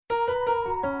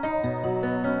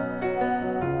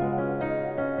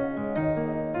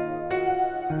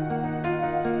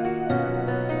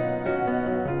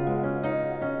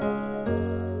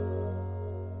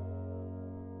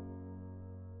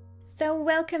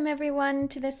Welcome, everyone,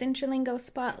 to this Interlingo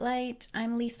Spotlight.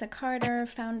 I'm Lisa Carter,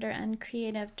 founder and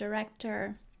creative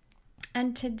director.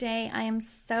 And today I am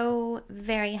so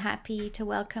very happy to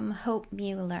welcome Hope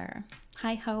Mueller.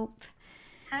 Hi, Hope.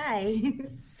 Hi,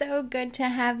 So good to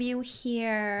have you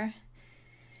here.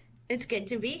 it's good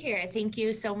to be here. Thank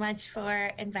you so much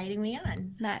for inviting me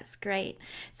on. That's great.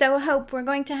 So, Hope, we're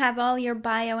going to have all your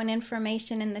bio and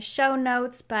information in the show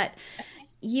notes, but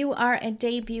you are a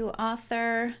debut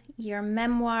author. Your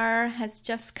memoir has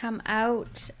just come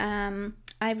out.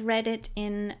 I've read it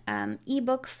in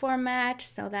ebook format,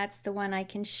 so that's the one I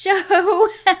can show.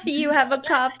 You have a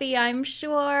copy, I'm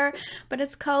sure, but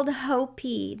it's called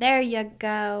Hopi. There you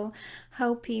go.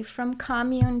 Hopi, from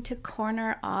commune to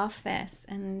corner office.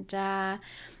 And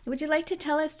would you like to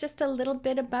tell us just a little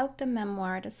bit about the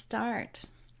memoir to start?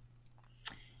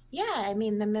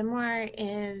 The memoir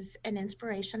is an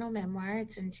inspirational memoir.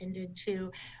 It's intended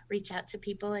to reach out to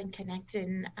people and connect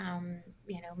in,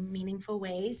 meaningful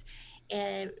ways.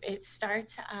 It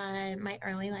starts my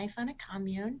early life on a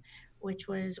commune, which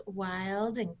was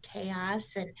wild and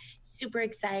chaos and super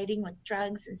exciting with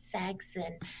drugs and sex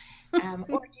and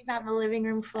orgies on the living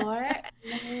room floor.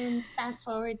 And then fast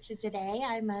forward to today,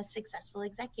 I'm a successful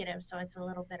executive. So it's a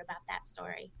little bit about that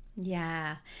story.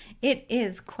 Yeah, it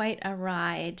is quite a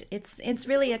ride. It's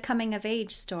really a coming of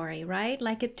age story, right?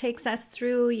 Like it takes us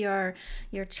through your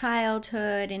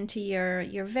childhood into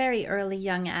your very early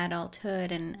young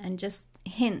adulthood and just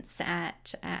hints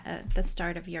at the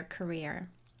start of your career.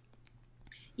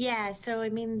 Yeah, so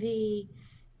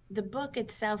the book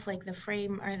itself, like the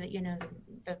frame or the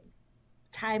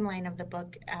timeline of the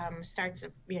book starts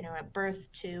at birth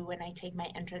to when I take my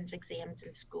entrance exams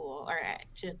in school or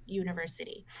to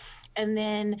university. And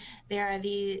then there are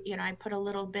I put a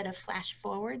little bit of flash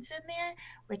forwards in there,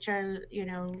 which are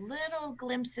little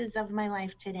glimpses of my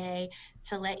life today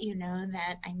to let you know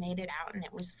that I made it out and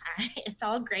it was fine. It's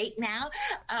all great now.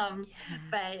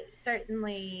 But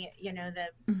certainly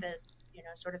the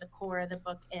sort of the core of the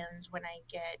book ends when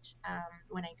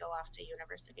when I go off to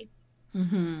university.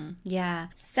 Yeah.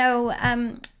 So,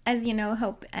 as you know,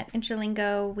 Hope, at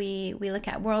Interlingo, we look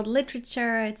at world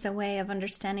literature. It's a way of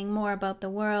understanding more about the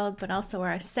world, but also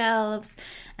ourselves.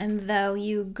 And though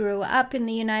you grew up in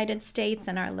the United States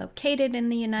and are located in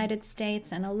the United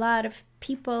States, and a lot of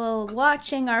people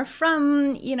watching are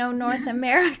from, North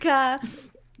America,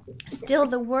 still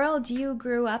the world you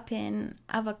grew up in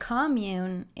of a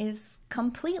commune is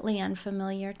completely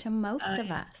unfamiliar to most of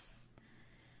Yeah. us.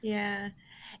 Yeah,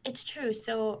 it's true.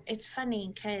 So it's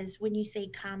funny because when you say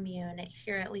commune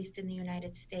here, at least in the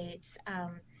United States,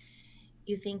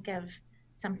 you think of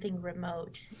something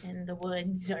remote in the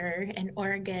woods or in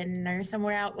Oregon or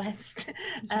somewhere out west.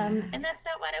 Yeah. And that's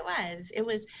not what it was. It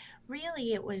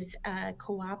was a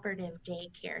cooperative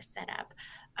daycare setup.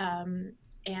 Um,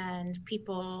 and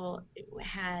people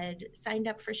had signed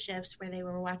up for shifts where they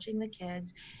were watching the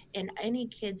kids, and any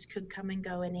kids could come and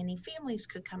go, and any families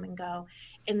could come and go.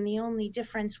 And the only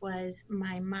difference was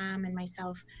my mom and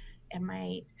myself and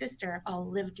my sister all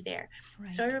lived there.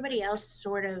 So Right. everybody else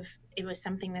sort of, it was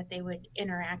something that they would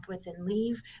interact with and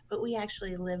leave, but we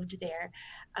actually lived there.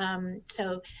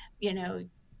 So, you know,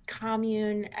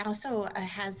 commune also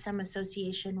has some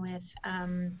association with,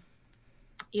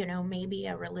 maybe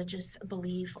a religious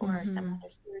belief or some Mm-hmm. other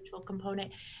spiritual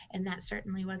component. And that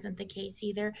certainly wasn't the case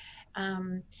either.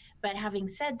 Um, but having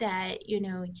said that,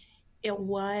 it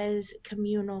was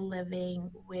communal living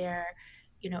where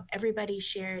everybody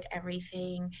shared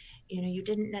everything. You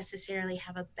didn't necessarily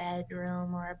have a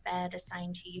bedroom or a bed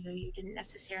assigned to you. You didn't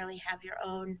necessarily have your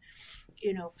own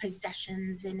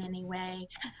possessions in any way.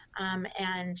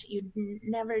 And you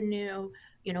never knew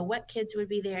what kids would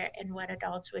be there and what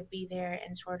adults would be there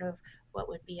and sort of what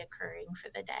would be occurring for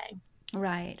the day.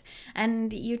 Right.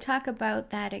 And you talk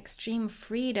about that extreme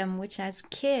freedom, which as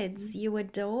kids you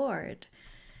adored.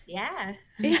 Yeah.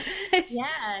 Yeah,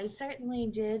 I certainly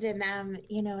did. And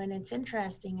and it's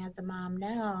interesting as a mom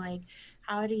now, like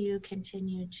how do you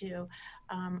continue to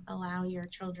allow your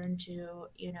children to,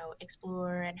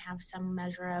 explore and have some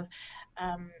measure of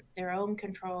their own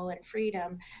control and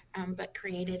freedom, but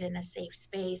created in a safe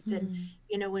space. And,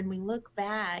 Mm. when we look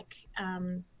back,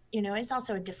 it's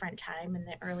also a different time in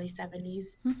the early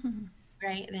 70s, Mhm.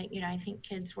 right? That I think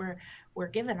kids were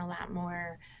given a lot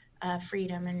more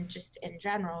freedom and just in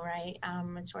general, right?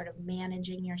 And sort of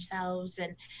managing yourselves,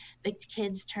 and the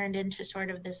kids turned into sort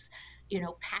of this,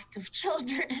 pack of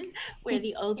children, where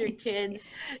the older kids,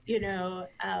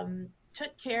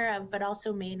 took care of, but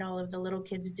also made all of the little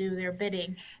kids do their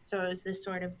bidding. So it was this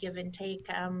sort of give and take.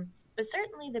 But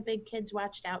certainly the big kids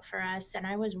watched out for us, and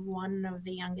I was one of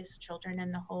the youngest children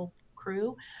in the whole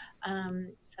crew.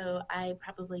 So I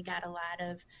probably got a lot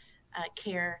of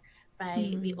care by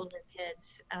the Mm. older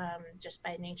kids, just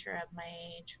by nature of my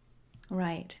age.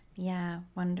 Right. Yeah,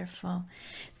 wonderful.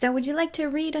 So, would you like to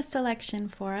read a selection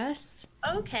for us?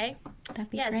 Okay. That'd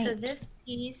be Yeah, so great. this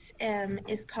piece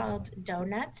is called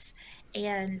Donuts,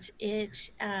 and it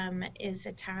is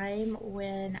a time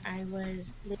when I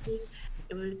was living.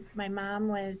 It was my mom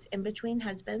was in between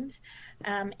husbands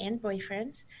and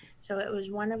boyfriends, so it was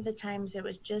one of the times it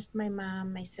was just my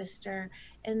mom, my sister,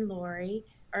 and Lori,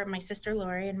 or my sister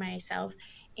Lori and myself,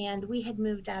 and we had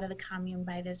moved out of the commune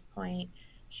by this point.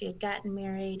 She had gotten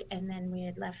married, and then we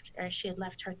had left, or she had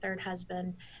left her third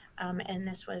husband, and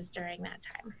this was during that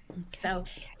time. Okay. So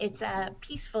it's a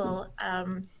peaceful,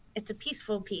 it's a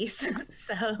peaceful piece.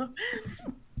 so,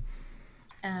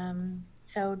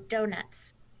 so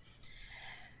donuts.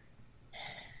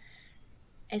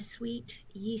 A sweet,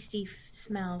 yeasty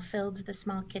smell filled the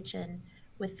small kitchen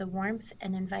with the warmth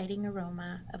and inviting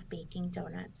aroma of baking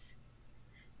donuts.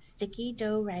 Sticky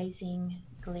dough rising,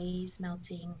 glaze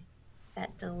melting,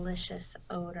 that delicious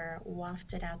odor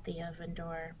wafted out the oven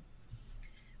door.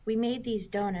 We made these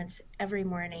donuts every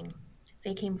morning.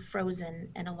 They came frozen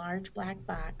in a large black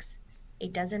box, a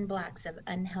dozen blocks of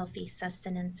unhealthy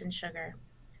sustenance and sugar.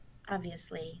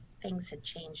 Obviously, things had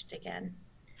changed again.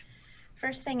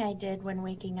 First thing I did when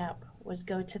waking up was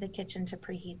go to the kitchen to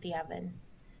preheat the oven,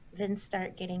 then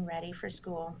start getting ready for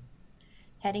school.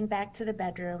 Heading back to the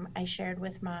bedroom, I shared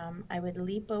with Mom I would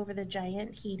leap over the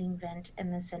giant heating vent in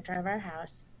the center of our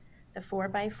house. The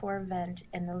 4x4 vent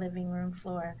in the living room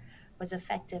floor was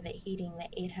effective at heating the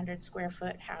 800 square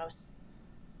foot house.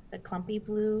 The clumpy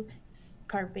blue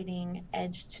carpeting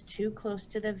edged too close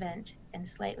to the vent and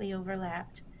slightly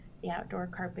overlapped the outdoor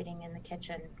carpeting in the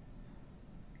kitchen.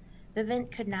 The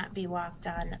vent could not be walked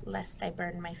on lest I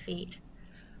burn my feet.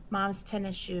 Mom's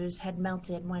tennis shoes had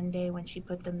melted one day when she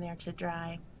put them there to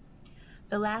dry.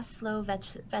 The last slow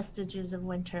vestiges of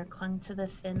winter clung to the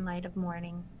thin light of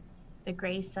morning. The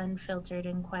gray sun filtered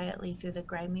in quietly through the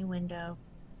grimy window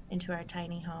into our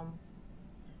tiny home.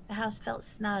 The house felt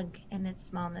snug in its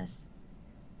smallness.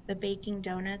 The baking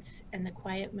donuts and the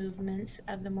quiet movements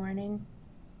of the morning.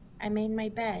 I made my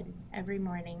bed every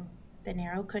morning, the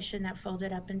narrow cushion that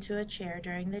folded up into a chair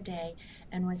during the day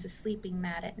and was a sleeping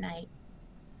mat at night.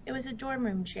 It was a dorm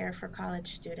room chair for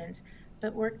college students,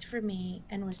 but worked for me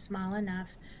and was small enough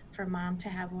for Mom to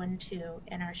have one too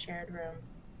in our shared room.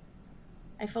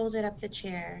 I folded up the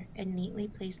chair and neatly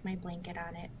placed my blanket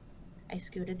on it. I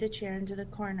scooted the chair into the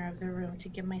corner of the room to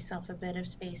give myself a bit of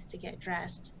space to get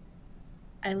dressed.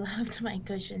 I loved my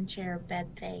cushion chair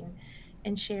bed thing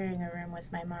and sharing a room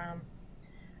with my mom.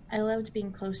 I loved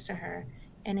being close to her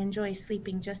and enjoy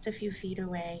sleeping just a few feet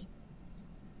away.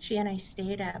 She and I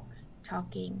stayed up,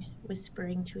 talking,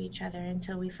 whispering to each other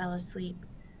until we fell asleep,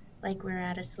 like we were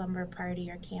at a slumber party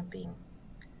or camping.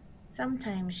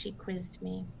 Sometimes she quizzed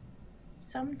me.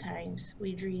 Sometimes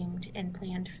we dreamed and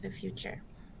planned for the future.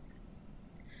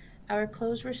 Our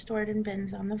clothes were stored in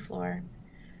bins on the floor.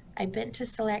 I bent to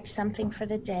select something for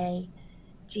the day,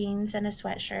 jeans and a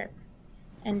sweatshirt,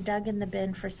 and dug in the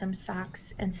bin for some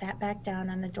socks and sat back down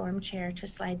on the dorm chair to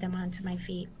slide them onto my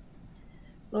feet.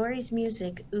 Lori's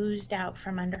music oozed out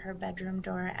from under her bedroom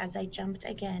door as I jumped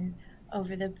again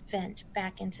over the vent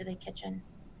back into the kitchen.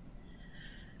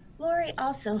 Lori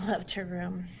also loved her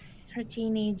room. Her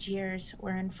teenage years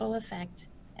were in full effect,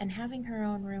 and having her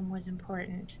own room was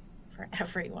important for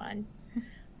everyone.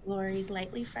 Lori's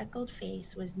lightly freckled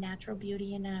face was natural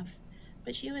beauty enough,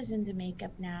 but she was into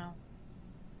makeup now.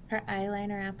 Her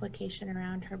eyeliner application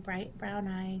around her bright brown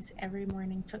eyes every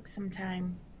morning took some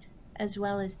time, as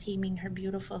well as teaming her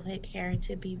beautiful thick hair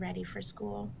to be ready for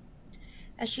school.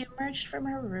 As she emerged from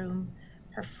her room,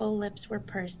 her full lips were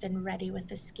pursed and ready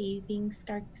with a scathing,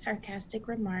 sarcastic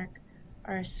remark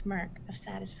or a smirk of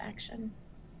satisfaction.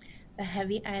 The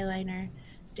heavy eyeliner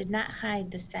did not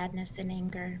hide the sadness and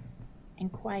anger,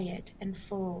 and quiet and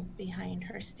full behind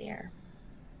her stare.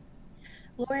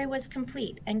 Lori was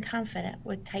complete and confident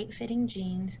with tight fitting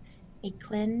jeans, a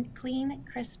clean,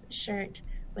 crisp shirt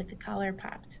with the collar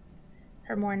popped.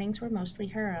 Her mornings were mostly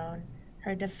her own,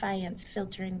 her defiance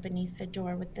filtering beneath the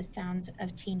door with the sounds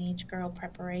of teenage girl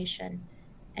preparation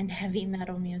and heavy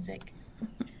metal music.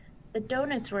 The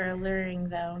donuts were alluring,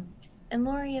 though, and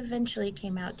Lori eventually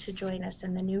came out to join us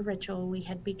in the new ritual we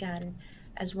had begun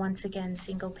as once again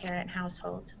single parent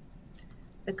household.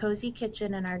 The cozy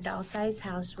kitchen in our doll sized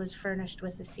house was furnished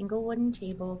with a single wooden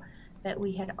table that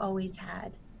we had always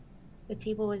had. The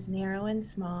table was narrow and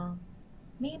small,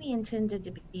 maybe intended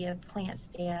to be a plant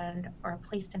stand or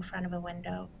placed in front of a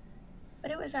window,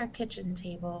 but it was our kitchen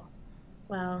table,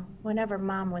 Well, whenever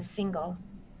Mom was single.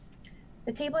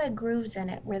 The table had grooves in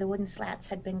it where the wooden slats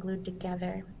had been glued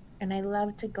together, and I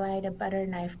loved to glide a butter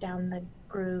knife down the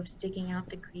grooves, digging out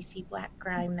the greasy black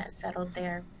grime that settled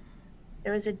there.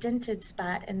 There was a dented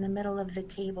spot in the middle of the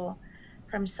table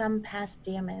from some past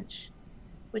damage,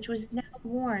 which was now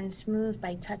worn smooth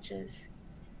by touches,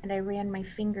 and I ran my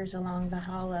fingers along the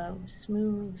hollow,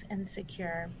 smooth and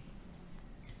secure.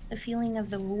 The feeling of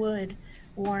the wood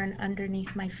worn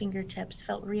underneath my fingertips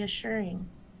felt reassuring.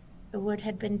 The wood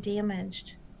had been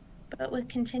damaged, but with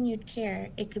continued care,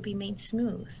 it could be made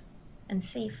smooth and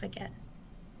safe again.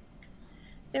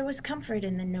 There was comfort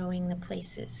in the knowing the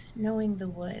places, knowing the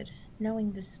wood,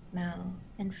 knowing the smell,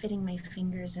 and fitting my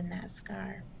fingers in that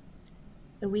scar.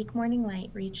 The weak morning light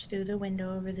reached through the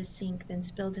window over the sink, then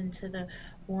spilled into the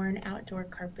worn outdoor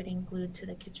carpeting glued to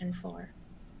the kitchen floor.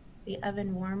 The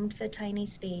oven warmed the tiny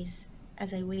space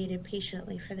as I waited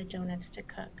patiently for the donuts to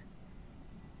cook.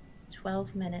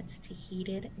 12 minutes to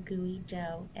heated, gooey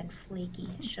dough and flaky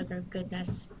sugar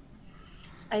goodness.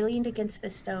 I leaned against the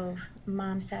stove.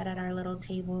 Mom sat at our little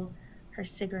table, her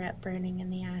cigarette burning in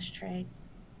the ashtray.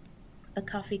 The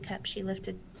coffee cup she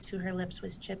lifted to her lips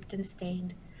was chipped and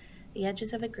stained. The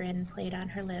edges of a grin played on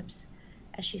her lips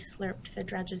as she slurped the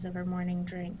drudges of her morning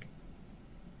drink.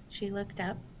 She looked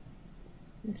up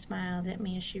and smiled at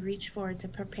me as she reached forward to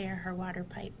prepare her water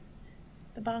pipe.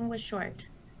 The bong was short,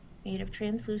 made of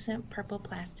translucent purple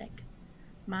plastic.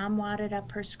 Mom wadded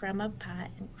up her scrum of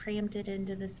pot and crammed it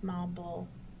into the small bowl.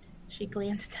 She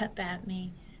glanced up at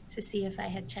me to see if I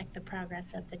had checked the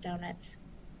progress of the donuts.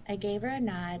 I gave her a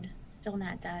nod, still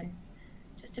not done.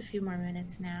 Just a few more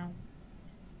minutes now.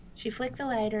 She flicked the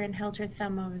lighter and held her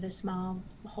thumb over the small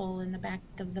hole in the back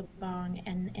of the bong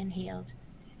and inhaled.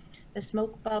 The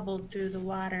smoke bubbled through the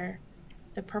water.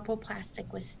 The purple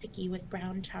plastic was sticky with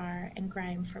brown tar and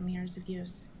grime from years of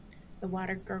use. The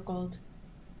water gurgled,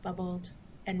 bubbled,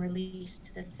 and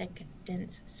released the thick,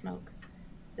 dense smoke.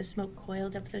 The smoke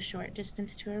coiled up the short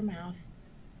distance to her mouth.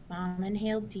 Mom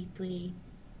inhaled deeply,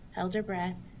 held her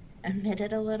breath,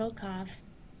 emitted a little cough,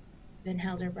 then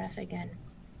held her breath again.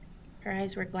 Her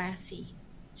eyes were glassy.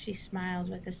 She smiled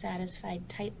with a satisfied,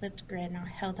 tight-lipped grin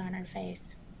held on her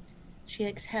face. She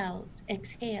exhaled,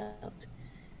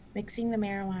 mixing the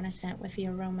marijuana scent with the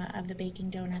aroma of the baking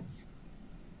donuts.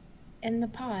 In the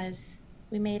pause,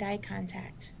 we made eye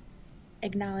contact,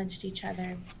 acknowledged each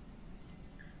other.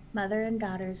 Mother and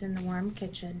daughters in the warm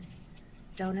kitchen,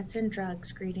 donuts and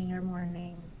drugs greeting our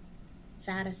morning,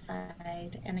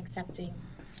 satisfied and accepting.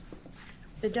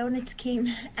 The donuts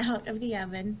came out of the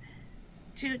oven,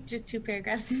 just two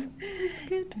paragraphs. That's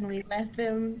good. And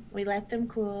we let them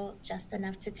cool just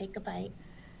enough to take a bite.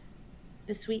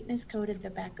 The sweetness coated the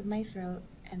back of my throat,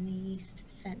 and the yeast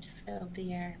scent filled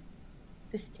the air.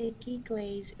 The sticky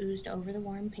glaze oozed over the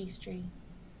warm pastry,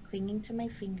 clinging to my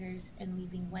fingers and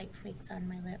leaving white flakes on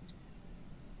my lips.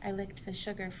 I licked the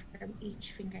sugar from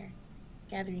each finger,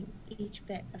 gathering each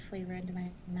bit of flavor into my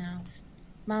mouth.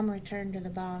 Mom returned to the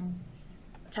bong.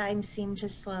 Time seemed to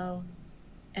slow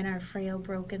in our frail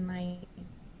broken light.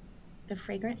 The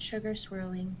fragrant sugar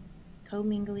swirling,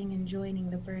 commingling and joining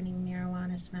the burning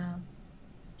marijuana smell.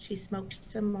 She smoked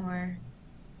some more,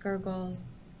 gurgle,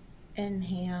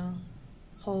 inhale,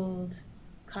 hold,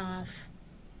 cough,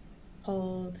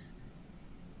 hold.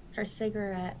 Her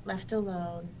cigarette, left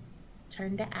alone,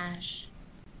 turned to ash.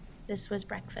 This was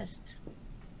breakfast.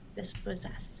 This was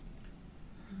us.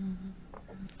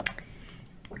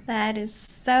 That is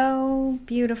so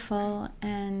beautiful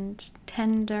and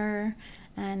tender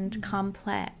and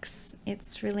complex.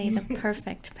 It's really the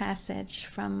perfect passage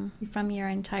from your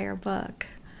entire book.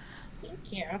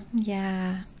 Thank you.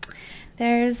 Yeah.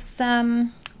 There's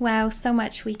wow, so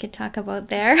much we could talk about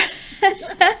there.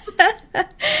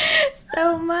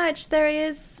 So much. There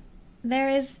is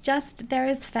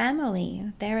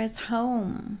family. There is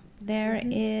home. There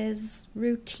is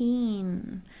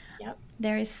routine. Yep.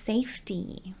 There is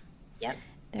safety. Yep.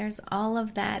 There's all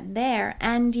of that there.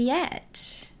 And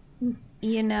yet,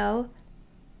 you know,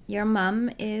 your mom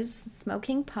is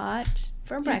smoking pot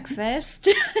for breakfast.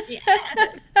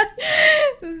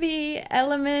 The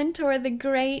element or the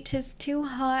grate is too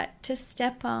hot to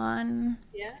step on.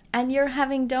 Yeah. And you're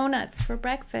having donuts for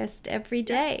breakfast every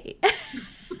day.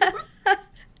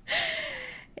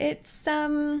 It's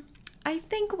I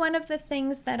think one of the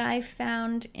things that I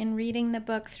found in reading the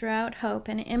book throughout Hope,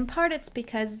 and in part it's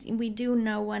because we do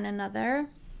know one another,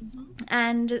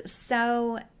 and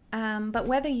so, but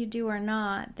whether you do or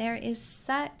not, there is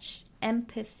such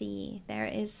empathy, there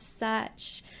is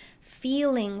such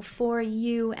feeling for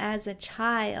you as a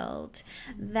child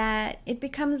that it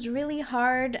becomes really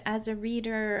hard as a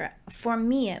reader, for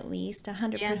me at least,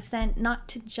 100%, not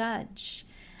to judge,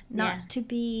 not to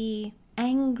be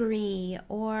angry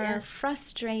or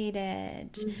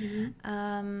frustrated.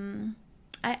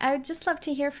 I would just love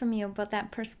to hear from you about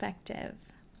that perspective.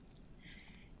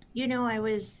 You know, I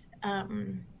was,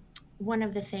 one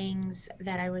of the things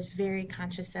that I was very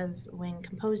conscious of when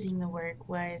composing the work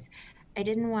was I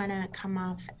didn't want to come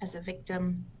off as a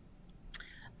victim,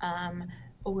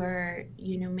 or,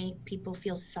 you know, make people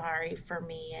feel sorry for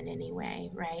me in any way,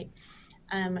 right?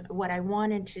 What I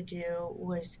wanted to do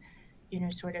was, you know,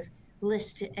 sort of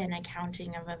list an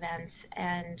accounting of events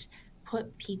and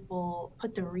put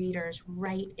the readers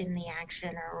right in the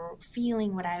action or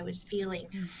feeling what I was feeling.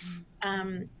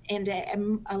 And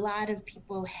a lot of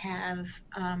people have,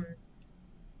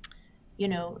 you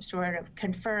know, sort of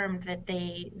confirmed that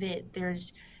that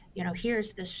there's, you know,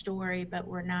 here's the story, but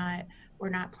we're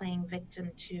not playing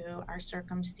victim to our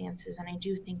circumstances. And I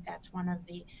do think that's one of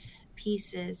the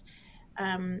pieces.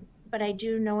 But I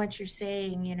do know what you're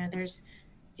saying. You know, there's,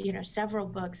 you know, several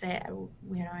books that,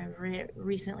 you know, I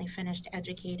recently finished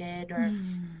Educated, or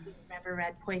you've never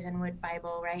read Poisonwood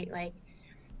Bible, right? Like,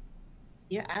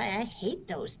 yeah, I hate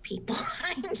those people.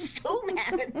 I'm so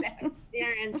mad at that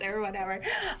parents or whatever.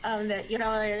 That, you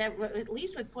know, at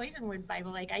least with Poisonwood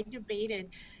Bible, like I debated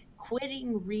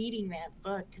quitting reading that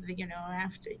book, you know,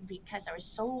 after, because I was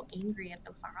so angry at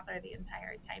the father the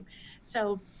entire time.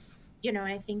 So, you know,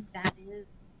 I think that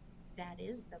is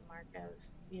the mark of,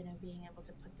 you know, being able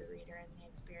to put the reader in the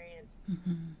experience.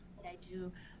 But I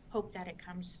do hope that it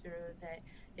comes through that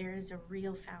there is a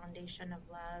real foundation of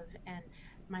love, and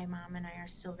my mom and I are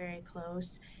still very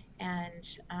close,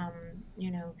 and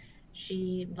you know,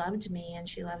 she loved me and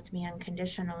she loved me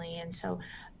unconditionally. And so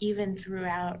even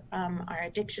throughout our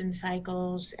addiction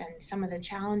cycles and some of the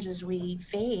challenges we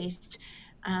faced,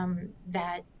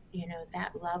 that, you know,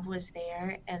 that love was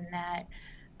there, and that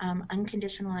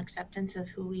unconditional acceptance of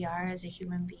who we are as a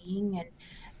human being,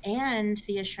 and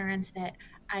the assurance that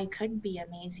I could be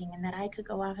amazing and that I could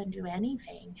go off and do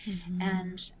anything.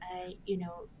 And I, you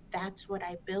know, that's what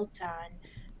I built on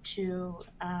to,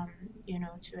 you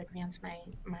know, to advance my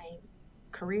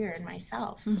career and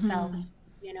myself. So,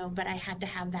 you know, but I had to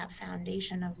have that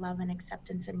foundation of love and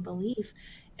acceptance and belief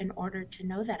in order to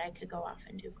know that I could go off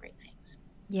and do great things.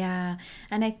 Yeah,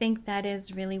 and I think that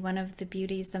is really one of the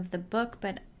beauties of the book,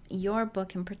 but your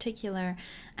book in particular,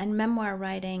 and memoir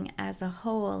writing as a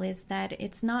whole, is that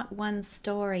it's not one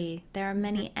story. There are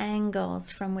many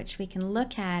angles from which we can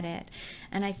look at it.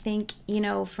 And I think, you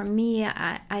know, for me,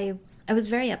 I was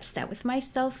very upset with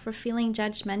myself for feeling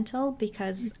judgmental,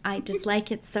 because I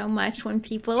dislike it so much when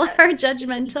people are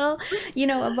judgmental, you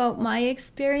know, about my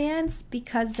experience,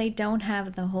 because they don't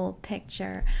have the whole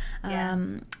picture.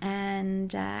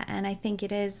 And I think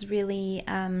it is really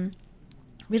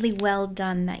really well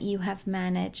done that you have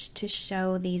managed to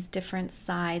show these different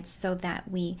sides so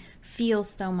that we feel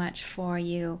so much for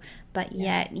you, but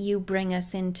yet you bring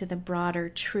us into the broader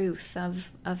truth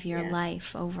of your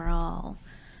life overall.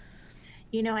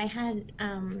 You know, I had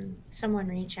someone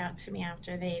reach out to me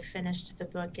after they finished the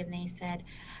book, and they said,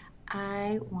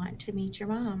 I want to meet your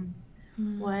mom.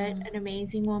 What an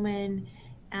amazing woman,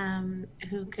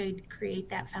 who could create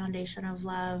that foundation of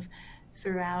love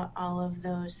throughout all of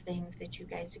those things that you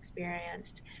guys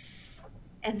experienced.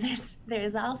 And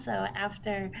there's also,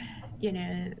 after, you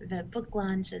know, the book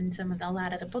launch and a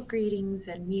lot of the book readings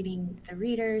and meeting the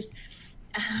readers,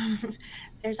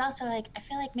 there's also, like, I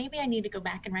feel like maybe I need to go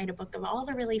back and write a book of all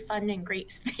the really fun and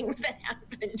great things that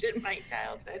happened in my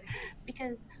childhood,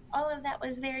 because all of that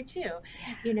was there too,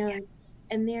 you know.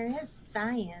 And there is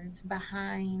science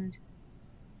behind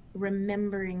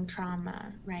remembering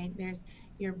trauma, right? There's,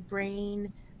 your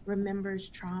brain remembers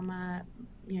trauma,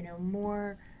 you know,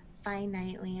 more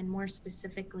finitely and more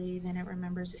specifically than it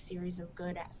remembers a series of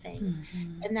good at things.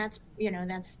 And that's, you know,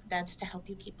 that's to help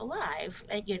you keep alive.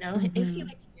 You know, if you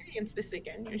experience this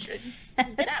again, you should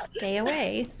get out. Stay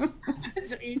away.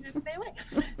 So you should stay away.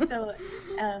 So,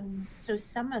 so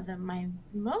some of them, my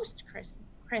most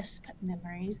crisp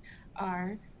memories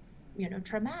are, you know,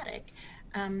 traumatic.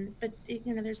 But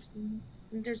you know,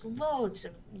 there's loads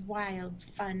of wild,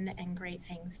 fun, and great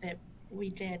things that we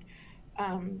did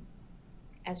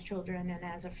as children and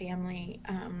as a family,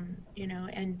 you know,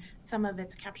 and some of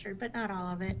it's captured, but not all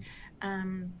of it.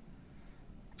 And,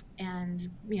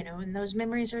 you know, and those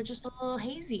memories are just a little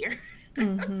hazier.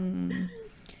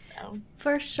 So.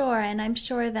 For sure. And I'm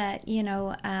sure that, you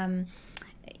know,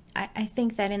 I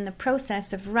think that in the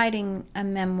process of writing a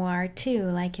memoir too,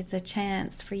 like it's a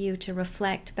chance for you to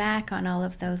reflect back on all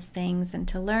of those things and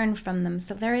to learn from them.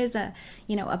 So there is a,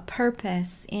 a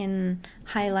purpose in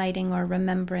highlighting or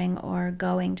remembering or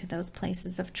going to those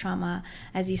places of trauma,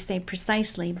 as you say,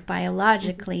 precisely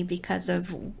biologically because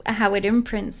of how it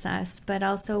imprints us, but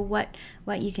also what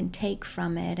you can take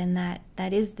from it. And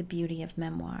that is the beauty of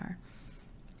memoir.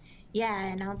 Yeah,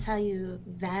 and I'll tell you,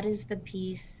 that is the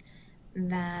piece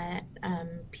that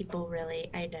people really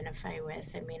identify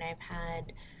with. I mean, I've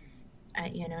had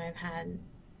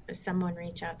someone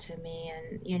reach out to me,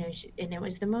 and and it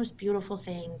was the most beautiful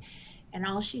thing, and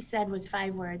all she said was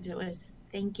 5 words. It was,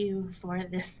 "Thank you for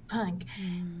this book."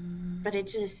 But it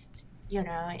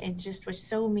just was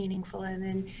so meaningful. And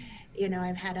then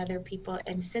I've had other people,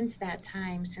 and since that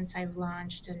time, since I've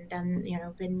launched and done,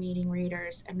 been meeting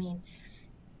readers, I mean,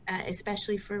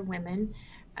 especially for women,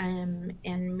 and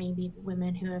maybe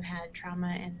women who have had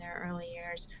trauma in their early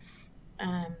years,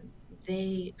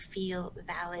 they feel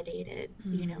validated.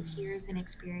 Here's an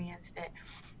experience that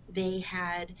they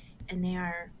had, and they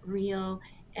are real,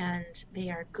 and they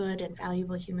are good and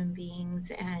valuable human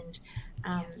beings, and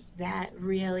that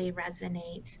really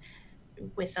resonates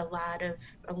with a lot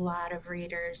of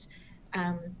readers.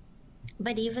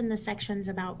 But even the sections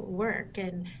about work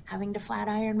and having to flat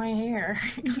iron my hair,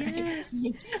 yes.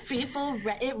 it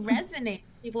resonates.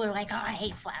 People are like, "Oh, I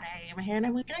hate flat ironing my hair," and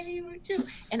I'm like, "I hate it too."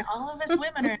 And all of us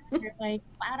women are like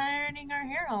flat ironing our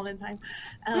hair all the time,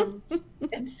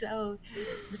 and so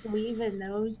even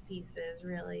those pieces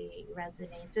really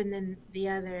resonates. And then the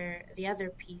other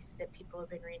piece that people have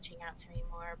been reaching out to me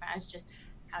more about is just,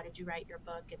 how did you write your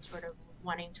book, and sort of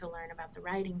wanting to learn about the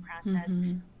writing process.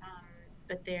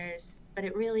 But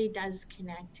it really does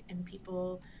connect, and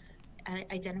people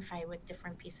identify with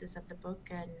different pieces of the book,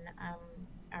 and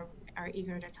are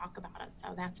eager to talk about it.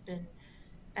 So that's been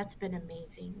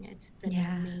amazing. It's been an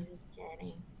amazing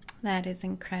journey. That is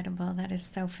incredible. That is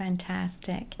so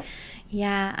fantastic.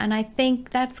 Yeah, and I think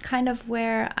that's kind of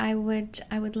where I would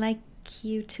like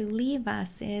you to leave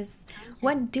us is,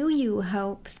 what do you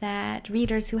hope that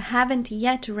readers who haven't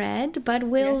yet read but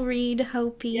will read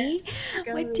Hopi,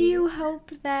 what do you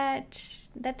hope that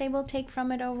they will take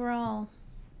from it overall?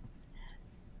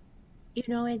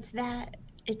 It's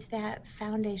that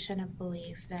foundation of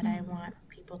belief that I want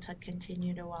people to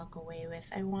continue to walk away with.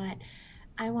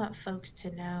 I want folks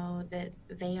to know that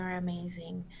they are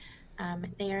amazing.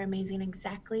 They are amazing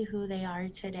exactly who they are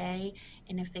today.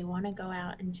 And if they want to go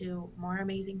out and do more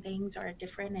amazing things or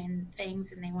different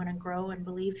things, and they want to grow and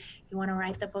believe, you want to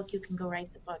write the book, you can go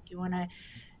write the book. You want to,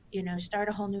 start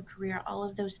a whole new career. All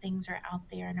of those things are out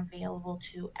there and available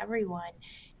to everyone.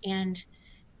 And,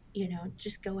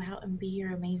 just go out and be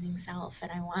your amazing self.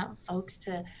 And I want folks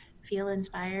to feel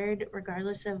inspired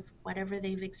regardless of whatever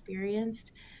they've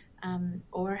experienced,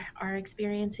 or are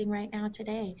experiencing right now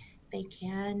today. They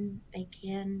can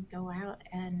go out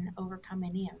and overcome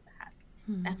any of that.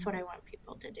 That's what I want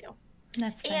people to do.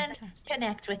 That's fantastic. And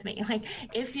connect with me. Like,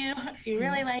 if you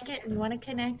really like it and want to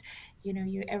connect,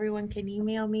 everyone can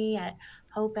email me at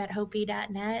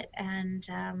hope@hopi.net, and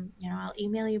I'll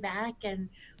email you back, and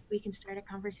we can start a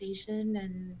conversation.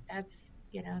 And that's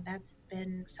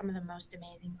been some of the most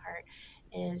amazing part,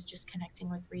 is just connecting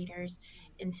with readers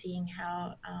and seeing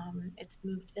how it's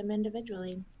moved them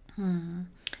individually.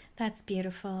 That's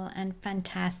beautiful and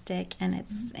fantastic, and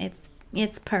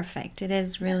it's perfect. It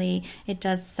is really, it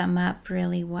does sum up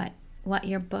really what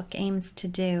your book aims to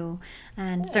do,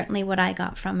 and certainly what I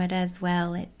got from it as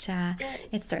well. It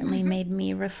certainly made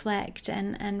me reflect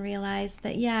and realize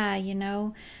that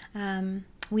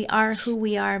we are who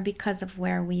we are because of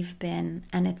where we've been,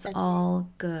 and it's all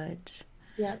good.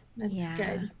 Yeah, that's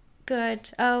good. Good.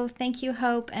 Oh, thank you,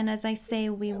 Hope. And as I say,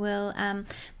 we will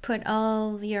put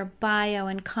all your bio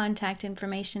and contact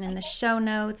information in the show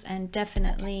notes, and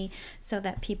definitely so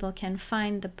that people can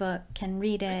find the book, can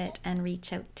read it, and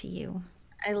reach out to you.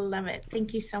 I love it.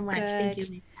 Thank you so much. Good. Thank you,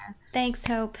 Lisa. Thanks,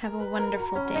 Hope. Have a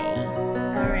wonderful day.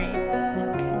 All right.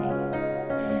 Okay.